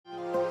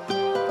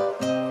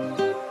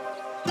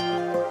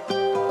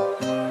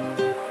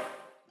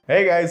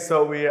Hey guys,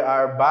 so we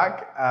are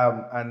back,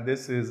 and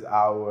this is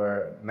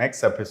our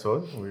next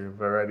episode.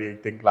 We've already, I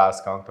think,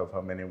 last count of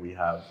how many we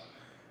have.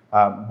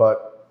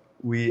 But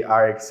we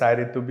are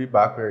excited to be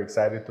back. We're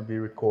excited to be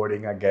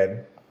recording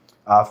again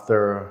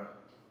after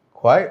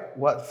quite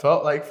what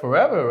felt like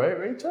forever, right,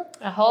 Rachel?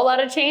 A whole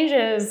lot of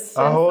changes.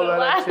 A whole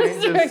lot of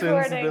changes since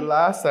the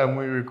last time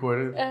we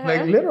recorded.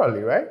 Like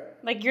literally, right?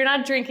 Like you're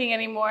not drinking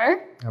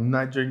anymore. I'm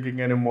not drinking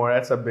anymore.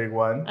 That's a big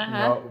one. You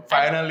know,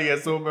 finally a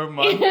sober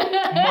month.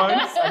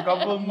 A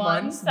couple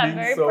months. I'm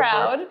very sober,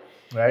 proud.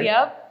 Right?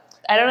 Yep.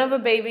 I don't have a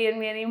baby in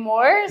me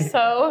anymore,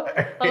 so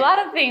a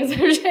lot of things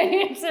have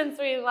changed since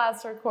we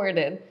last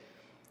recorded.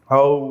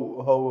 How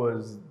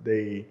was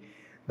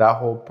that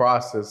whole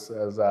process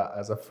as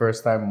a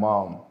first time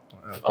mom?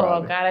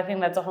 Oh God, I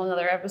think that's a whole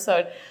nother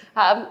episode.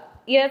 Yeah,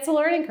 it's a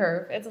learning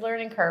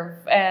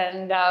curve.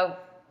 And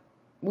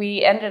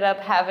we ended up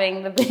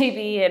having the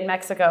baby in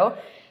Mexico.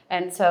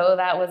 And so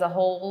that was a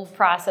whole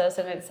process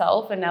in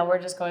itself. And now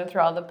we're just going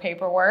through all the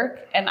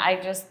paperwork. And I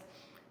just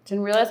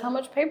didn't realize how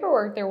much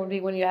paperwork there would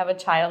be when you have a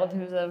child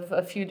who's of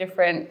a few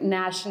different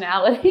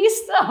nationalities.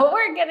 So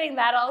we're getting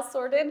that all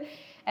sorted.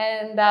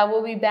 And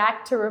we'll be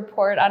back to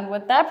report on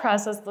what that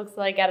process looks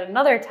like at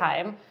another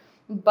time.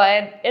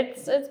 But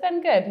it's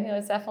been good. You know,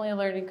 it's definitely a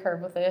learning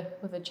curve with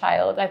a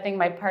child. I think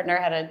my partner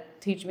had to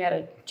teach me how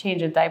to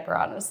change a diaper,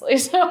 honestly.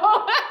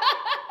 So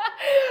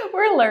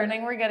we're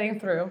learning. We're getting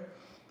through.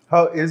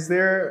 How is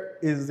there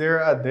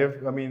a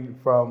diff? I mean,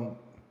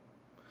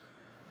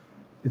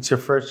 it's your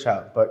first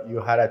child, but you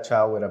had a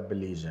child with a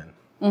Belizean.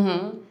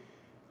 Mm-hmm.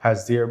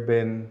 Has there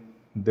been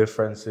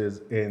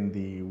differences in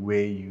the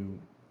way you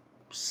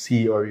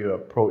see or you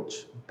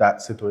approach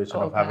that situation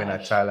of having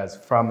a child as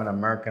from an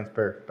American's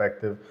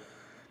perspective?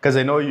 Because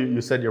I know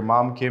you said your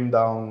mom came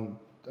down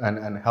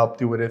and helped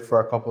you with it for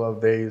a couple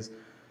of days.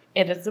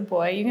 It is a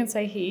boy. You can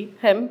say he,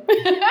 him. He,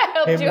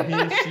 she,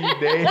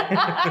 they.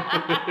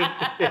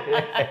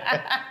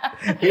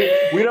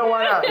 we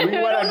want to give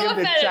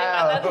the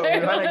child.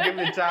 We want to give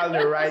the child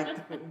the right.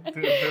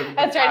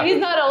 That's right. He's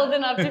not old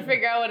enough to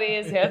figure out what he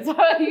is yet, so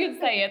you can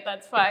say it.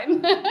 That's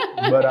fine.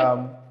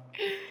 But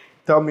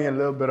tell me a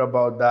little bit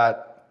about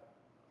that.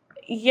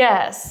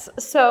 Yes.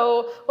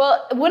 So,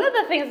 well, one of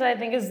the things that I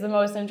think is the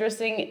most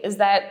interesting is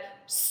that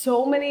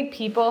so many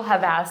people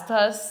have asked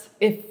us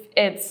if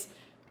it's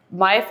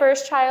my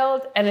first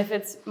child and if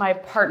it's my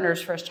partner's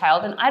first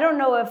child. And I don't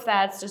know if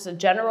that's just a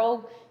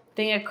general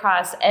thing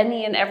across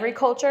any and every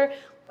culture,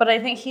 but I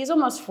think he's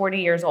almost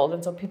 40 years old.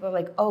 And so people are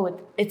like, oh,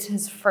 it's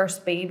his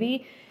first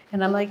baby.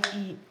 And I'm like,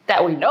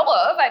 that we know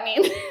of. I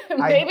mean,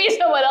 maybe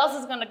someone else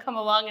is going to come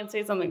along and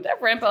say something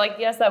different, but like,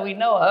 yes, that we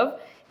know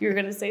of, you're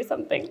going to say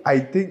something. I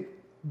think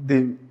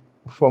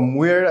from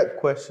where that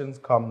question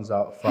comes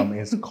out from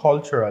is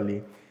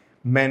culturally,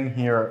 men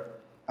here,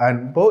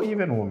 and both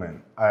even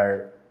women,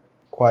 are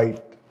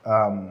quite,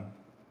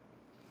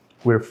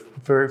 we're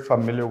very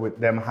familiar with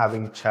them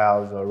having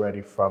child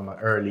already from an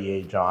early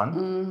age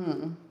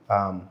on.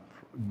 Mm-hmm.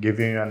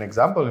 Giving you an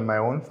example, in my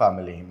own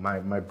family,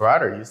 my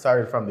brother, he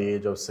started from the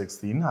age of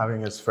 16 having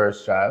his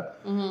first child.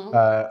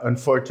 Mm-hmm.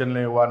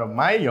 Unfortunately, one of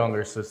my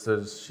younger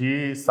sisters,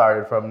 she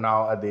started from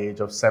now at the age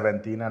of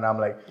 17. And I'm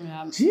like,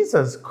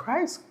 Jesus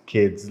Christ,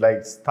 kids,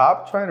 like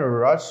stop trying to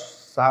rush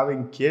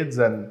having kids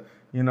and,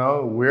 you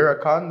know, wear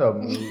a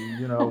condom,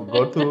 you know,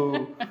 go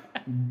to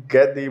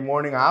get the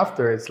morning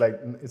after. It's like,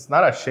 it's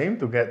not a shame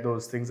to get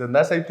those things. And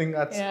I think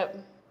that's...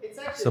 Yep. It's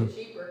actually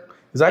cheaper.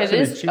 It's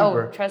actually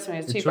cheaper. Oh, trust me,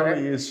 it's cheaper. It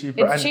really is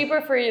cheaper. It's cheaper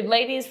for you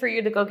ladies for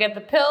you to go get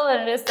the pill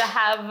than it is to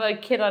have a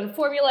kid on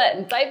formula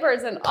and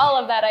diapers and all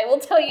of that. I will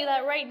tell you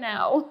that right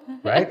now.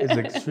 Right? It's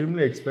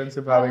extremely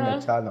expensive having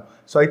a child now.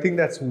 So I think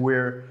that's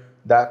where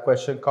that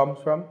question comes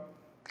from.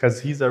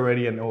 Because he's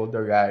already an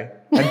older guy.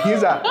 And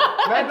he's a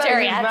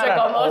geriatric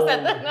almost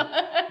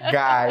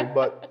guy,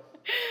 but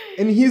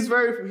and he's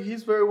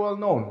very well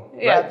known.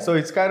 Yeah. Right? So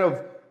it's kind of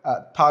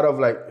thought of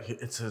like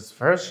it's his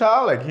first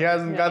child, like he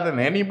hasn't gotten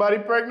anybody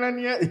pregnant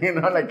yet, you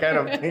know, like kind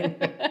of thing.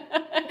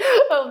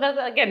 Well, not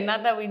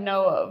that we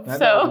know of.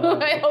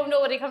 I hope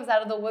nobody comes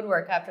out of the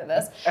woodwork after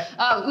this.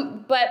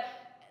 But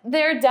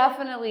there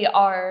definitely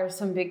are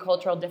some big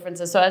cultural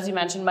differences. So as you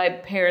mentioned, my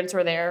parents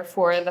were there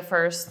for the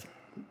first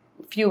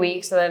few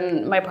weeks, and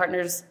then my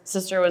partner's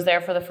sister was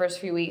there for the first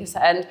few weeks.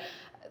 And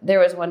there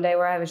was one day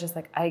where I was just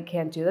like, I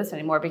can't do this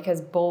anymore because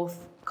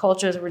both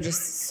cultures were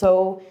just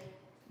so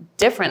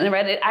different. And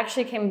it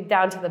actually came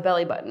down to the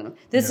belly button.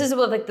 This is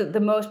what like the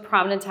most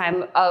prominent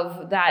time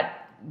of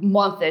that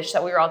month-ish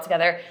that we were all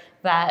together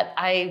that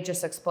I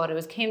just exploded.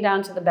 It came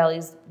down to the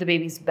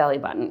baby's belly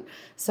button.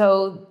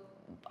 So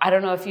I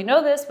don't know if you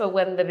know this, but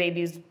when the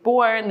baby's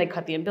born, they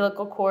cut the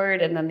umbilical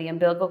cord, and then the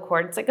umbilical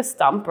cord, it's like a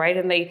stump, right?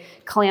 And they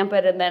clamp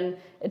it, and then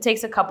it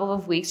takes a couple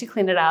of weeks. You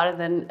clean it out, and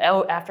then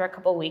after a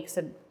couple of weeks,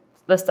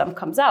 the stump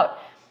comes out.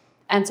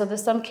 And so the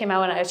stump came out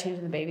when I was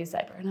changing the baby's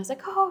diaper. And I was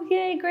like, oh,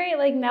 yay, great.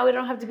 Like, now we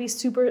don't have to be we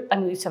still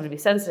have to be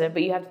sensitive,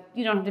 but you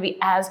don't have to be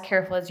as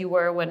careful as you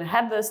were when it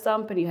had the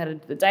stump and you had to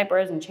do the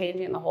diapers and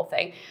changing and the whole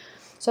thing.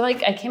 So I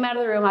came out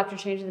of the room after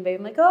changing the baby.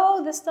 I'm like,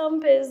 oh, the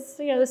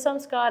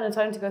stump's gone. And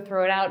so I went to go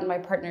throw it out. And my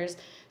partner's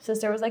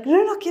sister was like,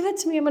 no, give it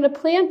to me. I'm going to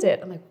plant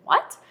it. I'm like,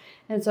 what?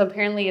 And so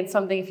apparently it's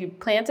something, if you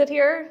plant it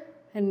here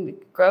and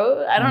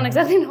grow, I don't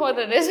exactly know what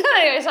it is.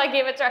 Anyway, so I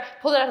gave it to her,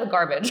 pulled it out of the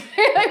garbage.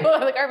 I pulled it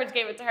out of the garbage,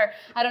 gave it to her.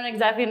 I don't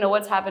exactly know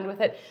what's happened with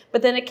it.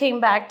 But then it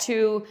came back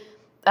to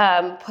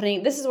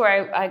this is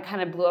where I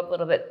kind of blew up a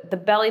little bit, the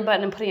belly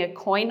button and putting a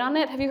coin on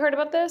it. Have you heard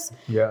about this?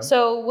 Yeah.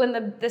 So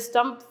when the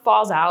stump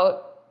falls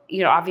out,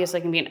 obviously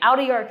it can be an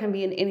outie or it can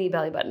be an innie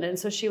belly button. And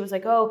so she was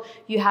like, oh,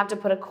 you have to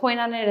put a coin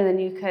on it and then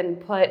you can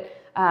put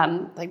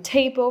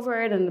tape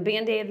over it and the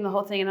Band-Aid and the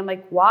whole thing. And I'm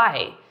like,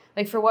 why?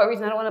 Like, for what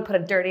reason? I don't want to put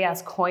a dirty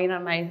ass coin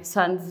on my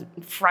son's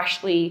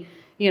freshly,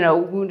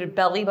 wounded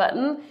belly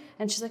button.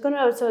 And she's like, oh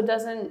no, so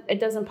it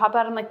doesn't pop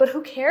out. I'm like, but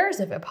who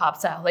cares if it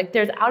pops out? Like,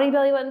 there's outie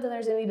belly buttons and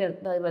there's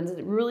innie belly buttons.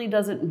 It really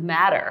doesn't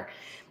matter.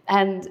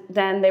 And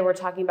then they were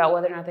talking about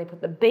whether or not they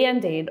put the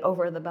Band-Aid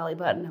over the belly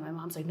button. And my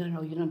mom's like,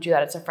 no, you don't do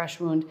that. It's a fresh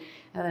wound.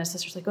 And then his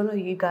sister's like, oh no,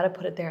 you got to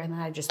put it there. And then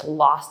I just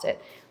lost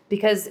it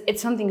because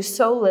it's something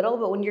so little.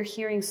 But when you're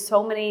hearing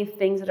so many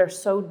things that are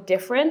so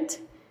different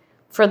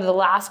for the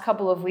last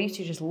couple of weeks,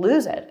 you just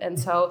lose it. And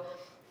so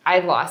I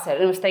lost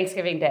it. It was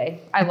Thanksgiving Day.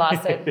 I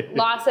lost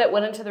it,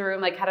 went into the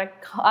room, had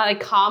to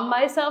calm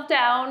myself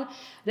down.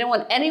 I didn't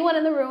want anyone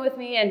in the room with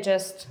me and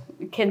just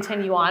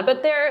continue on.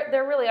 But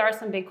there really are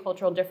some big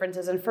cultural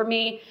differences. And for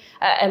me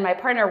and my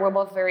partner, we're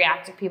both very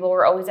active people.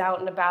 We're always out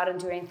and about and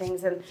doing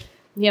things. And,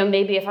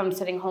 maybe if I'm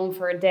sitting home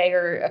for a day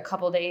or a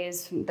couple of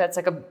days, that's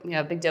like a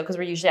big deal because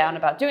we're usually out and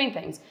about doing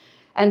things.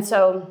 And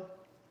so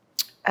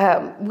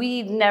I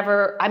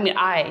never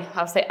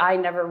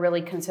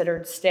really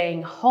considered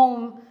staying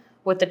home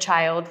with the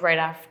child right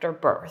after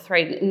birth,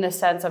 right? In the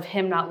sense of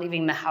him not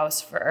leaving the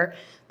house for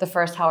the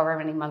first however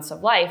many months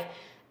of life.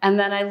 And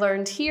then I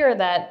learned here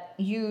that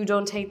you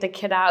don't take the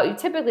kid out. You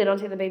typically don't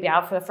take the baby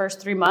out for the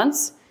first 3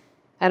 months.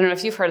 I don't know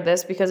if you've heard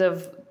this because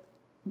of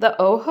the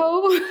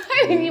ojo.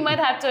 You might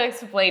have to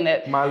explain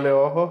it. Mal de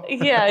ojo.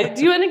 Yeah.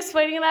 Do you want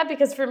explaining that?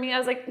 Because for me, I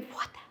was like,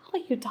 what the hell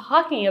are you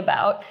talking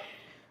about?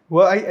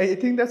 Well, I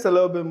think that's a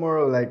little bit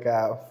more like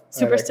a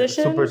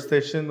superstition.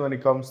 Superstition when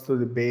it comes to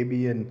the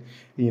baby, and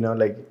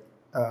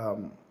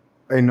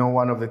I know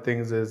one of the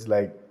things is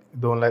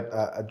don't let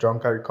a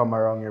drunkard come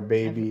around your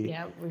baby.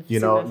 Yeah,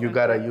 you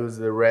gotta use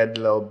the red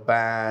little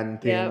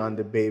band thing on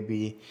the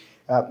baby.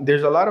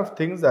 There's a lot of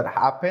things that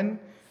happen,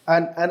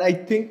 and I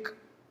think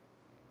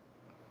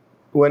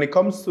when it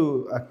comes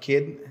to a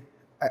kid,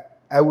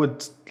 I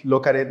would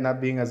look at it not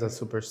being as a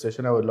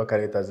superstition. I would look at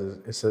it as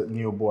it's a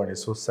newborn.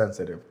 It's so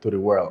sensitive to the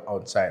world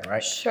outside,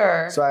 right?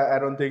 Sure. So I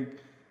don't think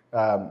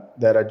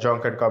that a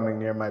drunkard coming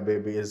near my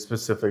baby is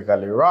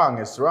specifically wrong.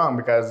 It's wrong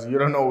because you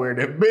don't know where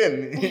they've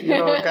been,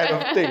 kind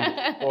of thing,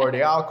 or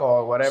the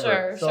alcohol, or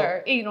whatever.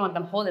 Sure. You don't want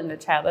them holding the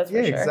child. That's for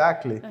sure. Yeah,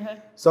 exactly.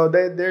 So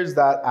there's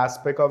that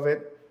aspect of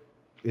it.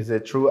 Is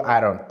it true?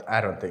 I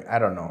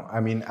don't know. I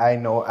mean, I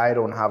know I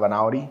don't have an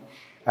outie.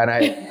 And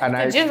I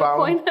Did you have a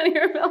coin on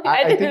your belly?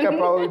 I think I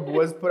probably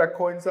was put a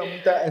coin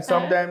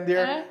sometime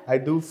there. I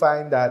do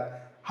find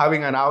that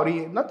having an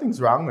outie,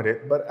 nothing's wrong with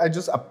it, but I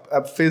just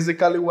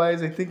physically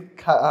wise, I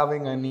think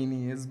having an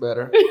innie is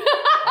better.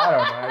 I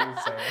don't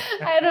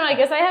know. I don't know. I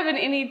guess I have an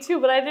innie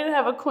too, but I didn't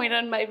have a coin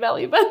on my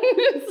belly button,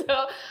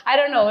 so I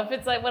don't know if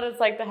it's like what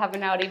it's like to have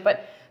an outie,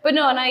 but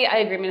no, and I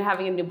agree. I mean,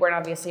 having a newborn,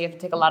 obviously, you have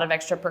to take a lot of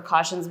extra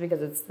precautions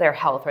because it's their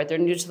health, right? They're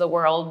new to the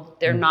world.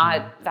 They're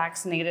not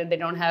vaccinated. They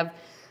don't have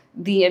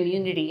the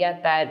immunity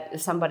yet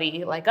that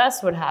somebody like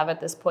us would have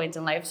at this point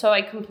in life. So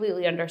I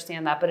completely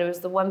understand that. But it was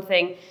the one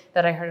thing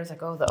that I heard was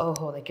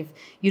like, if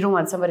you don't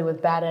want somebody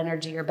with bad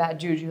energy or bad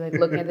juju,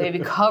 looking at the baby,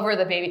 cover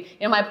the baby.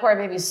 My poor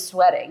baby's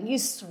sweating.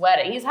 He's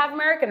sweating. He's half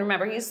American,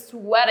 remember. He's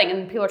sweating.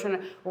 And people are trying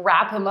to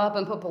wrap him up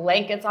and put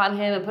blankets on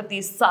him and put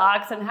these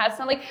socks and hats.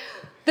 And I'm like,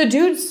 the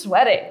dude's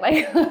sweating.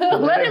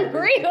 Let him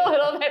breathe a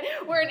little bit.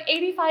 We're in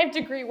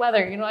 85-degree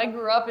weather. I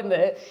grew up in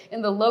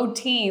the low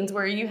teens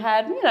where you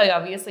had,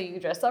 obviously you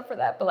dress up for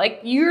that,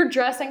 but you're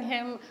dressing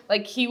him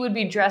like he would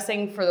be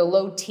dressing for the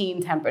low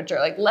teen temperature.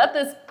 Let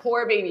this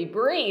poor baby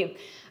breathe.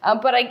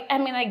 But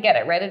I get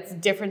it, right? It's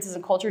differences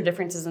in culture,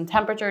 differences in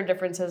temperature,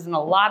 differences in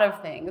a lot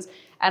of things.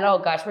 And oh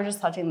gosh, we're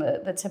just touching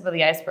the tip of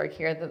the iceberg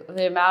here.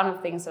 The amount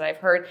of things that I've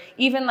heard,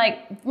 even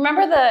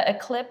remember the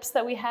eclipse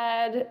that we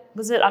had,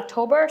 was it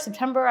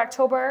September,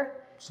 October?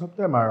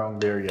 Sometime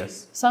around there,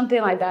 yes. Something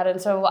like that. And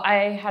so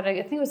I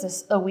think it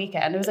was a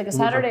weekend. It was a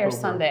Saturday or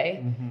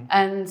Sunday. Mm-hmm.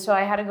 And so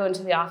I had to go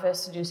into the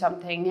office to do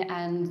something.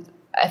 And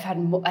I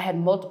had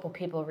multiple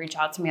people reach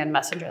out to me on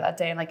Messenger that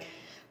day. And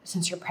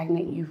since you're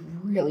pregnant, you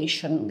really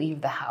shouldn't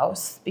leave the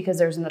house because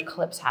there's an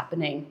eclipse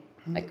happening.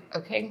 I'm like,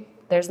 okay,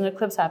 there's an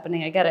eclipse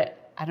happening. I get it.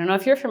 I don't know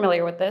if you're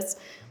familiar with this,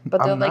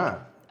 but they're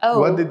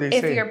what did they say?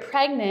 If you're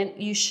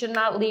pregnant, you should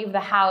not leave the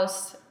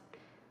house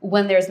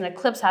when there's an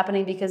eclipse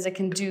happening because it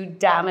can do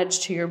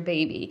damage to your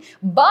baby.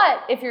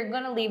 But if you're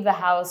going to leave the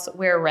house,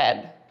 wear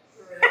red.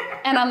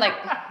 And I'm like,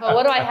 well,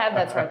 what do I have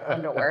that's red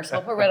underwear? So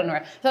I'll put red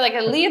underwear. So like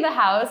I leave the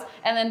house,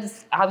 and then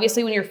just,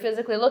 obviously when you're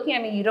physically looking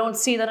at me, you don't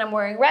see that I'm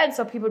wearing red.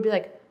 So people would be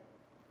like,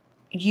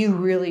 you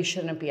really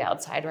shouldn't be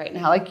outside right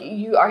now. Like, are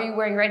you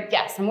wearing red?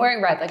 Yes, I'm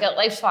wearing red. Like,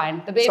 life's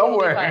fine. The baby will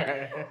be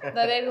fine. The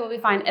baby will be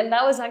fine. And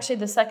that was actually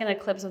the second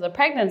eclipse of the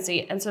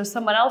pregnancy. And so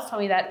someone else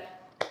told me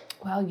that,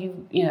 well,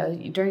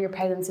 during your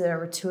pregnancy, there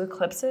were 2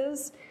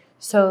 eclipses.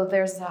 So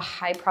there's a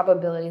high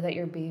probability that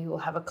your baby will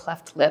have a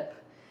cleft lip.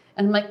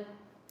 And I'm like,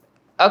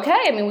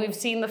 okay. I mean, we've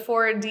seen the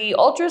 4D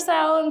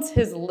ultrasounds,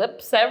 his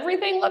lips,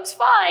 everything looks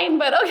fine.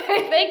 But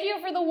okay, thank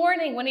you for the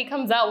warning. When he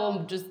comes out,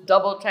 we'll just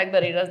double check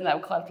that he doesn't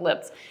have cleft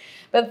lips.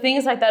 But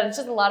things like that, it's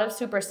just a lot of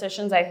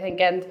superstitions, I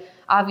think. And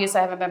obviously,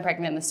 I haven't been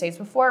pregnant in the States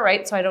before,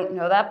 right? So I don't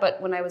know that.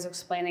 But when I was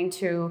explaining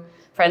to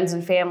friends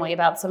and family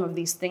about some of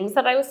these things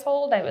that I was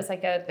told, I was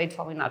like, they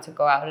told me not to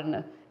go out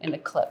in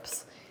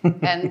eclipse.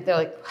 And they're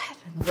like, what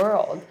in the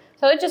world?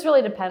 So it just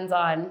really depends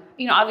on,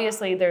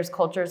 obviously there's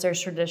cultures,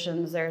 there's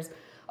traditions, there's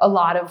a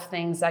lot of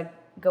things that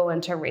go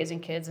into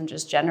raising kids and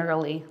just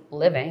generally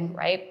living,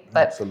 right?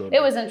 But Absolutely.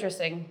 It was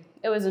interesting.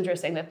 It was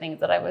interesting, the things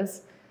that I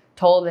was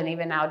told, and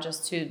even now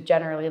just to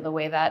generally the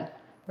way that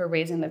we're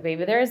raising the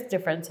baby, there's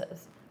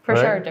differences, for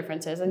sure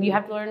differences. And you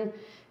have to learn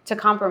to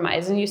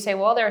compromise. And you say,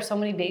 well, there are so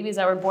many babies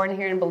that were born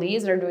here in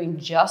Belize that are doing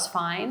just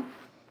fine,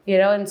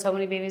 and so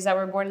many babies that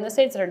were born in the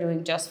States that are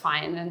doing just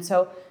fine. And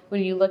so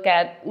when you look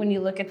at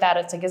that,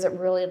 it's like, is it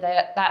really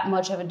that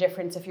much of a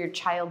difference if your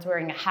child's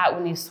wearing a hat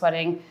when he's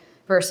sweating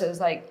versus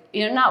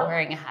not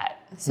wearing a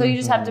hat? So you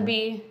just have to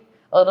be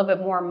a little bit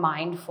more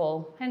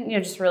mindful and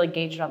just really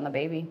gauge it on the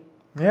baby.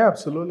 Yeah,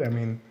 absolutely. I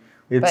mean,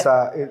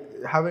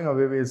 having a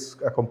baby is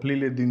a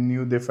completely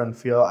new, different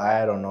feel.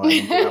 I don't know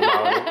anything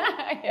about it.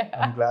 Yeah.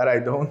 I'm glad I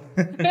don't.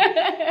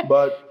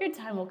 But your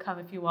time will come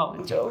if you want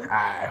one, Joe.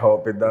 I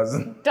hope it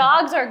doesn't.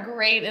 Dogs are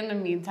great in the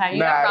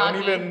meantime. I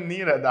don't even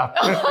need a dog.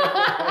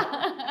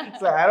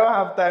 So I don't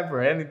have time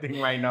for anything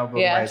right now but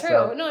myself.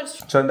 Yeah, true. No, it's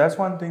true. So that's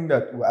one thing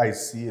that I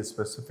see is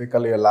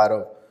specifically a lot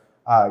of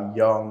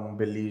young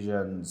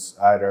Belizeans,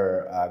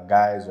 either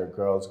guys or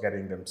girls,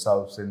 getting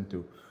themselves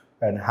into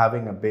and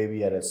having a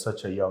baby at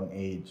such a young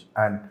age.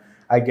 And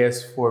I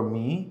guess for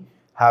me,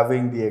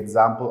 having the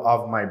example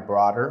of my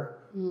brother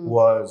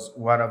was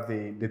one of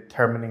the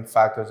determining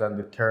factors and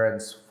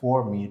deterrents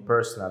for me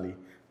personally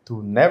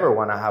to never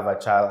want to have a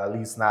child, at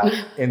least not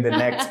in the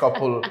next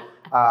couple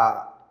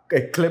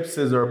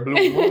eclipses or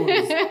blue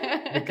moons,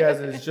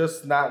 because it's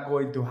just not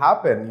going to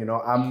happen.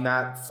 I'm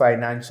not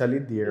financially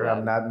there,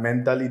 I'm not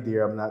mentally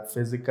there, I'm not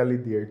physically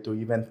there to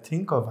even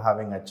think of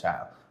having a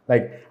child.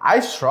 Like,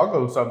 I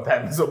struggle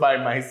sometimes by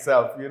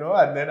myself,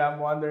 and then I'm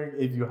wondering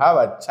if you have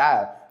a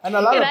child. And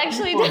a lot of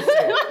people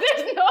say,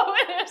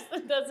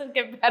 it doesn't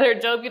get better,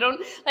 Joe. If you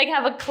don't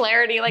have a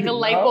clarity, like a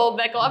light bulb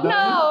that go up.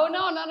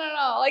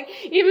 No. Like,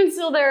 even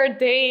still, there are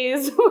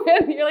days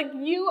when you're like,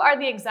 you are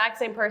the exact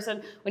same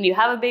person when you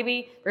have a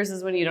baby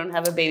versus when you don't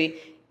have a baby.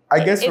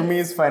 I guess for me,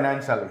 it's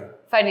financially.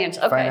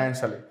 Okay.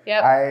 Financially.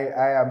 Yep.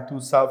 I am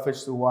too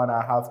selfish to want to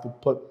have to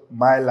put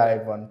my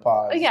life on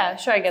pause. Yeah,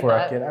 sure, I get for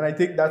that. A kid. And I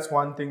think that's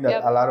one thing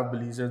that a lot of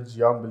Belizeans,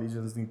 young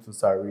Belizeans, need to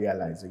start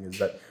realizing is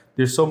that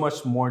there's so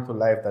much more to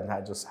life than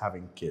not just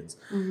having kids.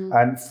 Mm-hmm.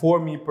 And for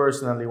me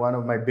personally, one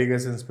of my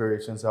biggest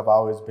inspirations have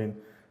always been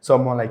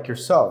someone like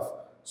yourself,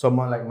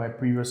 someone like my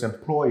previous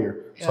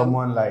employer,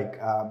 someone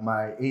like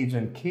my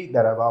agent Kate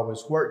that I've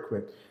always worked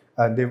with.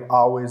 And they've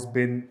always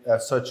been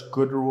such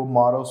good role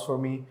models for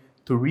me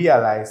to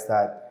realize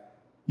that,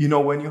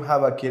 when you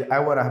have a kid, I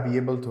want to be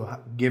able to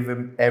give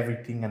them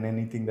everything and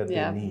anything that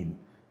they need.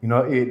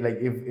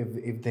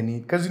 If they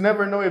need, because you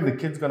never know if the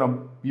kid's going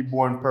to be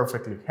born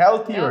perfectly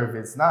healthy or if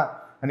it's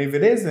not. And if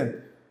it isn't,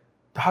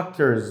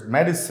 doctors,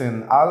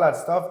 medicine, all that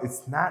stuff,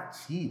 it's not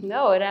cheap.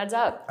 No, it adds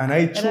up. And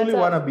I truly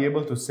want to be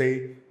able to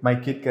say my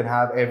kid can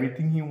have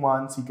everything he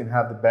wants. He can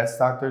have the best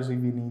doctors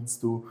if he needs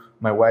to.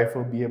 My wife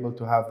will be able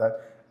to have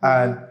that.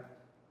 And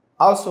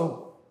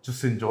also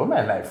just enjoy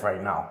my life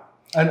right now.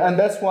 And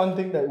that's one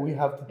thing that we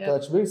have to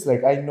touch base.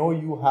 Like, I know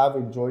you have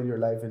enjoyed your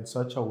life in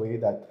such a way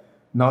that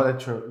now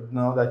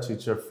that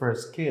it's your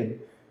first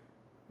kid,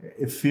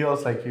 it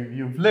feels like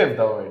you've lived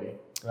already,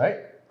 right?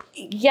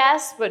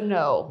 Yes, but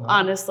no,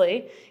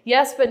 honestly.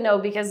 Yes, but no,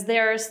 because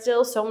there are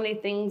still so many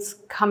things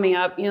coming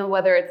up,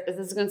 whether this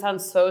is going to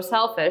sound so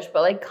selfish,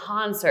 but like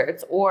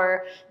concerts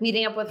or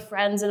meeting up with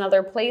friends in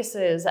other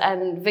places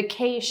and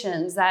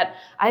vacations that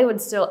I would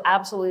still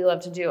absolutely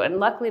love to do. And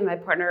luckily, my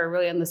partner are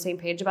really on the same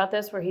page about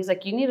this, where he's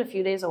like, you need a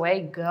few days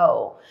away,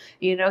 go.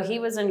 He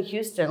was in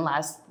Houston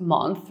last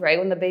month, right,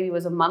 when the baby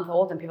was a month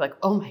old, and people are like,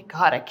 oh my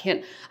God, I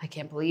can't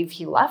believe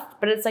he left.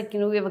 But it's like,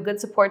 we have a good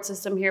support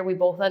system here. We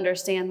both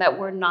understand that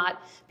we're not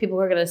people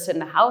who are going to sit in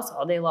the house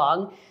all day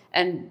long,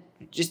 and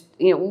just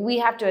we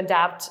have to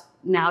adapt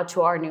now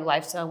to our new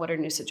lifestyle, what our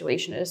new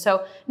situation is.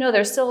 So no,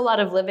 there's still a lot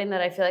of living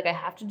that I feel like I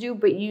have to do,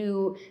 but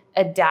you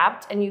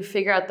adapt and you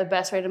figure out the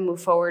best way to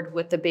move forward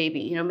with the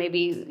baby.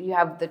 Maybe you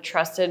have the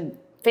trusted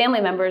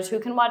family members who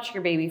can watch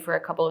your baby for a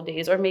couple of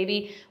days, or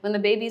maybe when the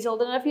baby's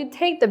old enough, you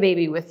take the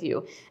baby with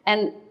you.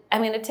 And I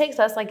mean, it takes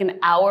us like an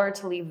hour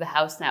to leave the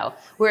house now.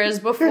 Whereas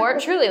before,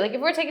 truly, like if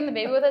we're taking the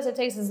baby with us, it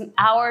takes us an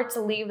hour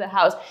to leave the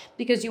house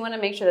because you want to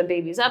make sure the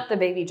baby's up, the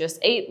baby just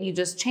ate, you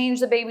just change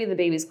the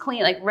baby's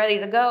clean, like ready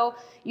to go.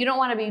 You don't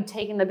want to be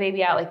taking the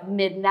baby out like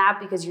mid-nap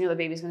because you know the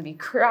baby's going to be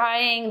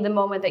crying the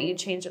moment that you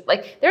change it.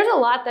 Like there's a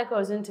lot that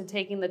goes into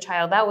taking the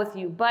child out with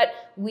you, but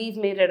we've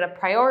made it a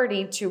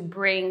priority to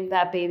bring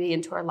that baby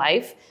into our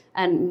life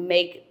and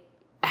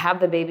have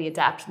the baby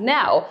adapt.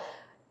 Now,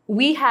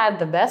 we had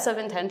the best of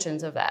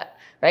intentions of that,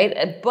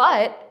 right?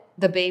 But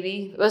the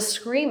baby was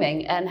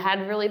screaming and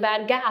had really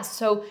bad gas.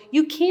 So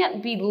you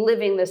can't be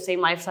living the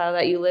same lifestyle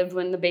that you lived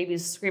when the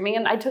baby's screaming.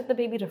 And I took the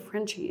baby to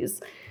Frenchie's.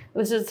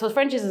 So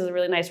Frenchie's is a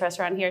really nice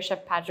restaurant here.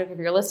 Chef Patrick, if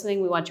you're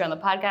listening, we want you on the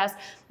podcast.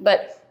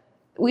 But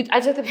I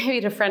took the baby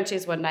to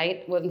Frenchie's one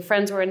night when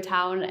friends were in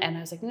town, and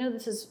I was like, no,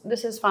 this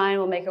is fine.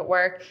 We'll make it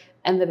work.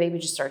 And the baby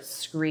just starts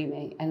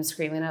screaming and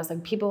screaming. And I was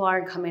like, people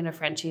aren't coming to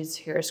Frenchie's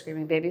to hear a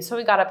screaming baby. So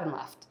we got up and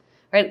left.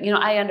 Right? You know,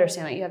 I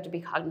understand that you have to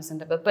be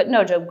cognizant of it. But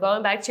no, Joe,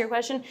 going back to your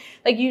question,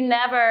 like you're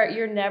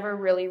never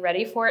really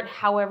ready for it.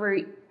 However,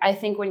 I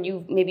think when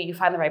you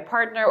find the right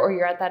partner or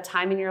you're at that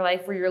time in your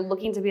life where you're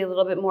looking to be a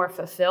little bit more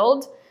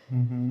fulfilled,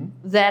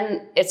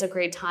 then it's a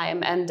great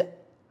time. And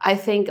I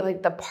think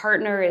like the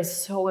partner is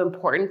so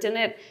important in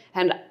it.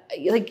 And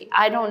like,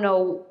 I don't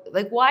know,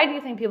 like, why do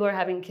you think people are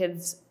having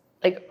kids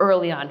like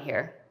early on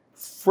here?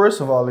 First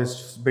of all, it's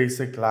just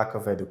basic lack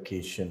of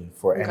education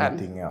for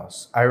anything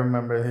else. I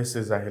remember, this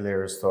is a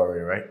hilarious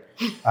story, right?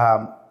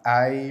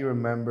 I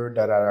remember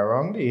that at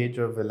around the age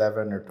of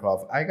 11 or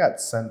 12, I got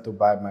sent to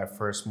buy my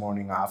first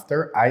morning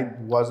after. It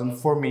wasn't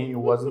for me. It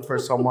wasn't for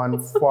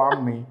someone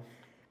from me.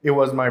 It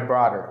was my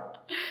brother.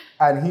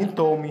 And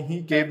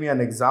he gave me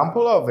an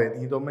example of it.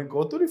 He told me,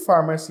 go to the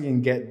pharmacy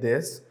and get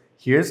this.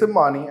 Here's the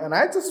money. And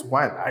I just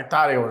went. I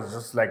thought it was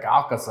just like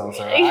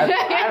Alka-Seltzer. I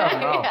don't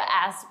know.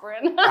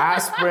 Aspirin.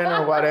 Aspirin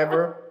or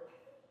whatever.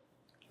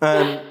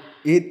 And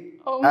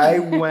I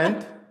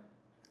went,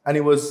 and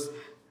it was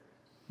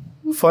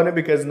funny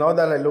because now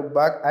that I look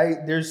back,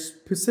 there's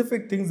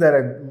specific things that I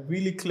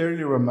really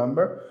clearly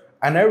remember.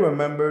 And I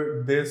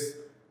remember this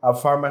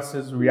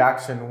pharmacist's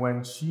reaction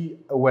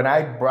when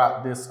I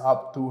brought this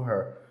up to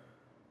her.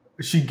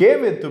 She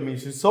gave it to me.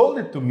 She sold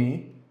it to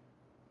me.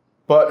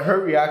 But her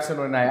reaction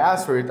when I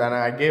asked for it and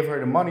I gave her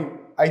the money,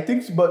 I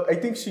think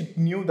she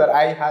knew that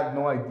I had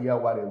no idea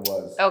what it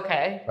was.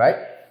 Okay. Right?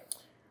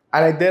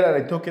 And I did, and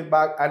I took it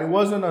back. And it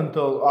wasn't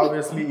until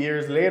obviously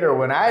years later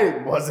when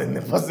I was in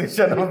the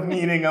position of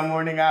needing a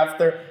morning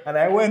after, and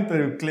I went to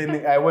the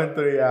clinic, I went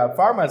to the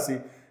pharmacy.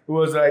 It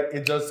was like,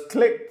 it just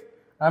clicked.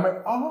 I'm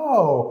like,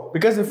 oh,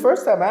 because the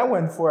first time I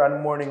went for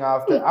a morning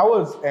after, I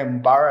was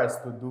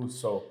embarrassed to do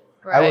so.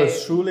 Right. I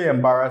was truly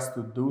embarrassed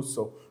to do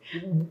so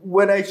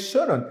when I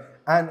shouldn't.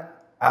 And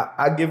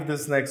I give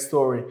this next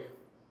story.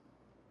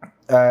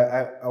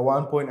 At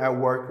one point, I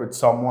worked with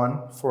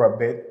someone for a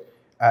bit,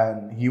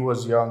 and he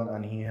was young,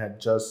 and he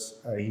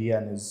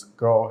and his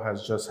girl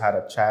has just had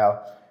a child,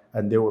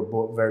 and they were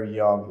both very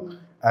young.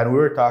 And we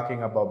were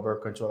talking about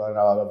birth control and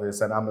all of this,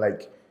 and I'm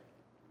like,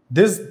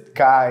 this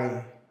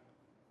guy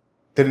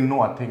didn't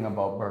know a thing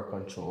about birth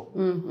control.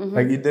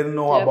 Like, he didn't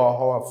know about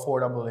how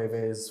affordable it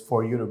is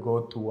for you to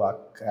go to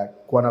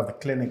one of the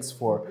clinics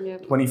for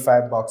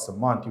 $25 a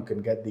month. You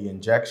can get the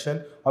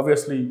injection.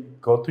 Obviously,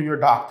 go to your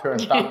doctor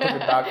and talk to the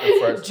doctor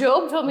first.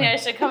 Job told me I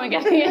should come and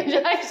get the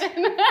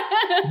injection.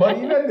 But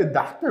even the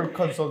doctor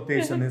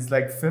consultation is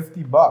like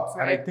 $50. Right.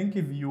 And I think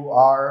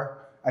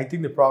I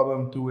think the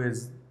problem too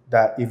is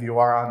that if you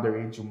are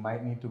underage, you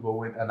might need to go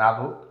with an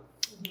adult.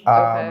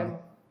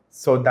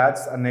 So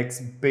that's a next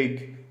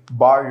big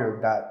barrier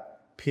that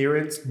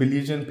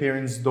Belizean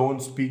parents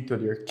don't speak to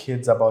their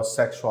kids about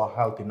sexual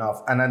health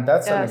enough. And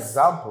that's an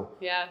example.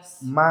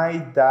 Yes. My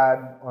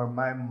dad or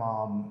my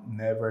mom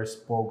never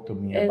spoke to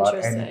me about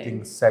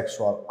anything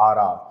sexual at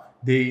all.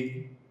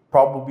 They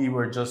probably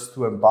were just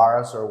too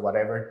embarrassed or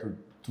whatever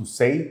to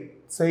say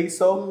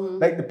so.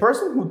 Like, the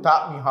person who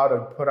taught me how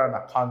to put on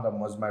a condom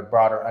was my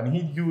brother, and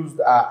he used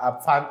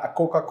a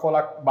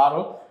Coca-Cola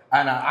bottle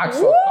and an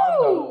actual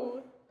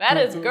condom. That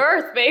is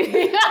girth,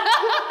 baby.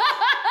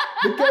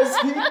 Because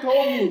he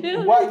told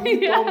me,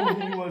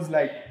 he was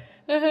like,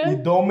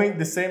 you don't make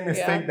the same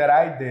mistake that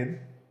I did,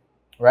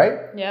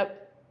 right?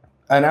 Yep.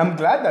 And I'm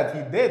glad that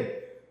he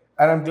did.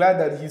 And I'm glad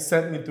that he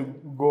sent me to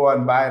go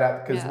and buy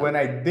that, because when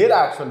I did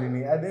actually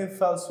need, I didn't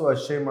feel so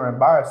ashamed or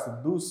embarrassed to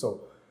do so.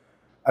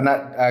 And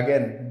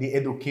again, the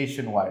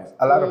education-wise,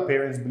 a lot of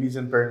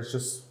Belizean parents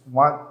just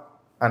want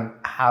and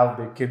have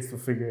their kids to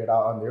figure it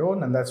out on their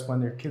own, and that's when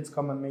their kids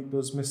come and make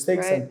those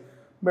mistakes. Right. And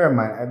bear in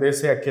mind, they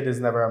say a kid is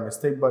never a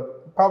mistake,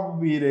 but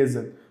probably it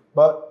isn't.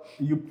 But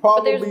you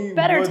probably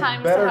better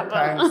times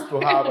to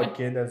have a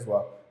kid as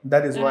well.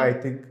 That is why I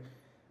think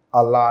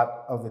a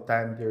lot of the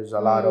time there's a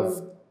lot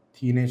of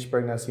teenage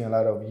pregnancy, a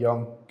lot of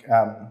young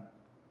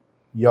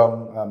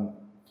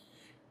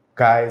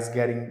guys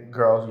getting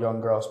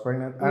young girls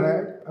pregnant.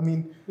 And I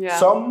mean,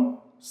 some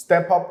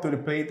step up to the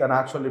plate and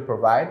actually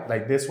provide.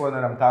 Like this one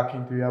that I'm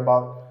talking to you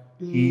about,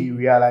 he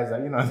realized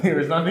that, you know, there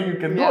is nothing you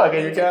can do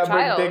again. You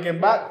can't take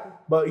him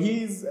back. But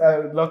he's,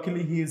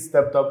 luckily he's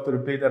stepped up to the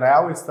plate. And I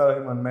always tell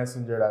him on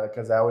Messenger that,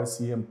 because I always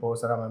see him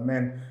post, and I'm like,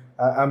 man,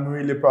 I'm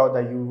really proud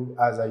that you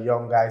as a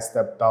young guy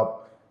stepped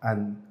up.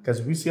 And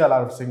because we see a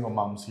lot of single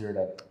moms here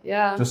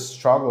that just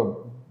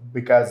struggle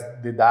because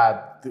the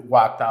dad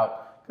walked out.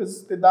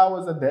 Because the dad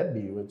was a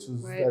deadbeat, which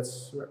is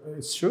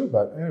it's true.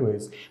 But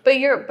anyways, but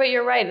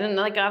you're right, and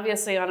like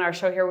obviously on our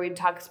show here we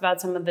talk about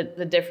some of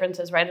the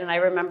differences, right? And I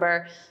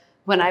remember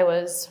when I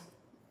was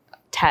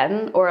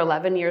 10 or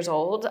 11 years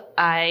old,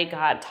 I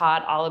got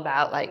taught all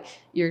about like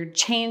your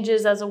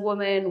changes as a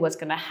woman, what's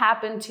going to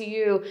happen to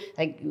you.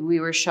 Like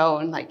we were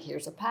shown like,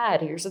 here's a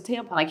pad, here's a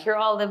tampon, like here are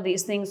all of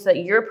these things that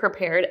you're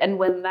prepared. And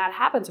when that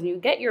happens, when you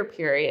get your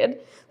period,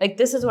 like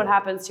this is what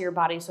happens to your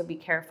body. So be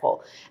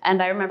careful.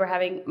 And I remember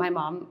having my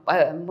mom,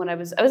 when I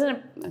was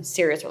in a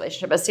serious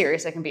relationship, as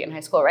serious I can be in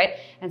high school, right?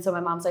 And so my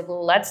mom's like,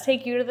 well, let's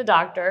take you to the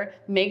doctor,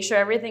 make sure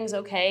everything's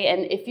okay.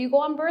 And if you go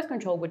on birth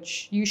control,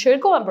 which you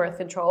should go on birth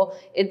control,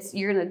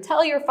 you're going to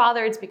tell your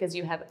father it's because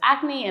you have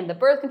acne and the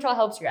birth control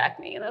helps your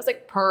acne. And I was like,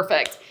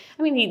 perfect.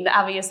 I mean, he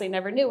obviously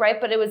never knew, right?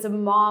 But it was a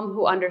mom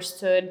who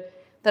understood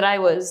that I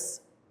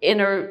was in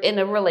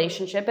a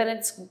relationship and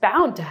it's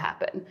bound to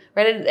happen,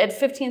 right? At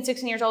 15,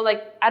 16 years old,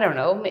 like, I don't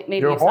know,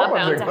 maybe it's not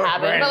bound to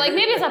happen, but like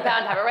maybe it's not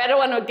bound to happen, right? I don't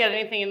want to get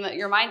anything in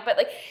your mind, but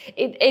like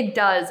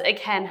it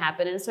can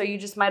happen. And so you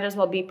just might as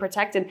well be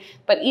protected.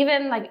 But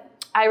even like,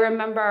 I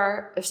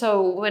remember,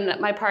 so when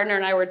my partner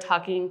and I were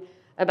talking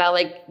about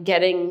like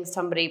getting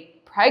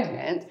somebody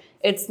pregnant,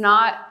 it's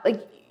not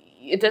like,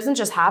 it doesn't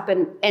just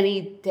happen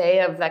any day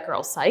of that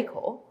girl's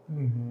cycle.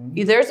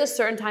 Mm-hmm. There's a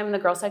certain time in the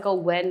girl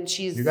cycle when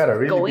she's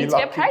really going to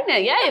get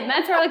pregnant. Yeah, and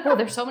that's where like, well,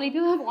 there's so many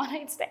people who have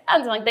one-night stands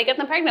and like they get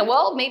them pregnant.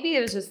 Well, maybe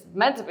it was just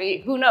meant to be.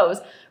 Who knows,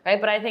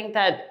 right? But I think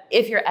that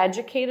if you're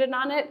educated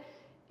on it,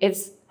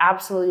 it's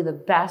absolutely the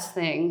best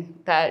thing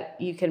that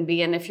you can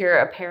be. And if you're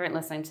a parent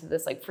listening to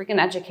this, like freaking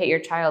educate your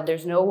child.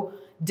 There's no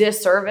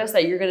disservice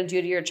that you're going to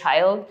do to your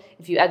child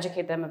if you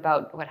educate them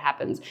about what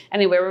happens.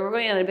 Anyway, we're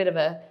going on a bit of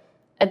a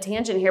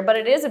tangent here, but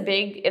it is a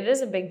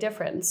big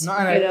difference. No,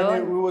 and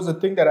it was a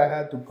thing that I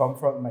had to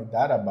confront my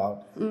dad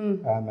about,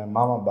 my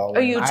mom about. Oh,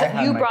 you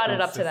brought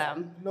it up to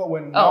them. No,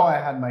 now I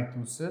had my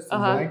two sisters,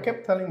 and I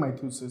kept telling my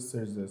two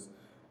sisters this.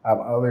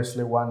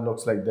 Obviously, one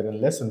looks like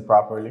didn't listen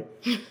properly,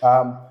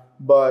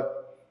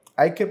 but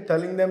I kept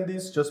telling them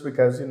this just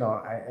because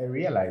I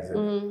realized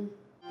it.